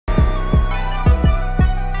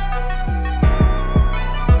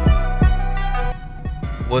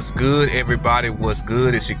What's good, everybody? What's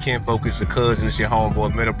good? It's your kinfolk, it's your cousin, it's your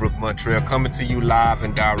homeboy, Meadowbrook Montreal, coming to you live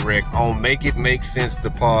and direct on Make It Make Sense, the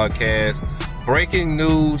podcast. Breaking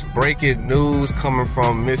news coming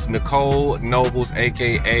from Miss Nicole Noble,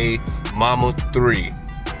 aka MO3.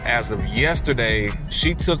 As of yesterday,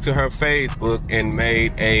 she took to her Facebook and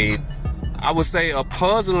made a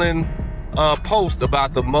puzzling post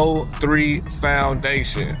about the MO3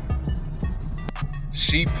 Foundation.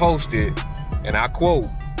 She posted, and I quote,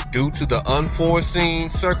 "Due to the unforeseen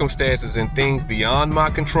circumstances and things beyond my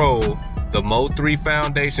control, the MO3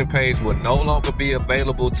 Foundation page will no longer be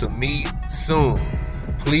available to me soon.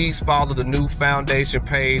 Please follow the new foundation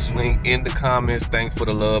page link in the comments. Thanks for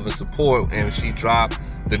the love and support." And she dropped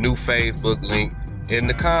the new Facebook link in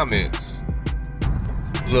the comments.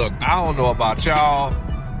 Look, I don't know about y'all,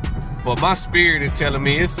 but my spirit is telling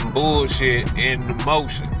me it's some bullshit in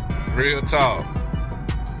motion. Real talk.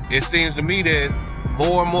 It seems to me that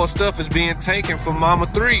more and more stuff is being taken from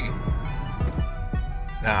MO3.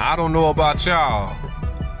 Now, I don't know about y'all,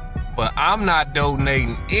 but I'm not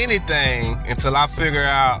donating anything until I figure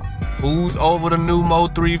out who's over the new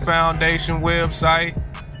MO3 Foundation website,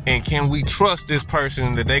 and can we trust this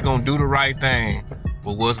person that they gonna do the right thing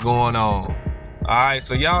with what's going on. Alright,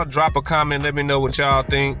 so y'all drop a comment, let me know what y'all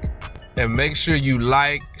think, and make sure you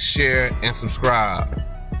like, share, and subscribe.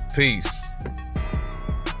 Peace.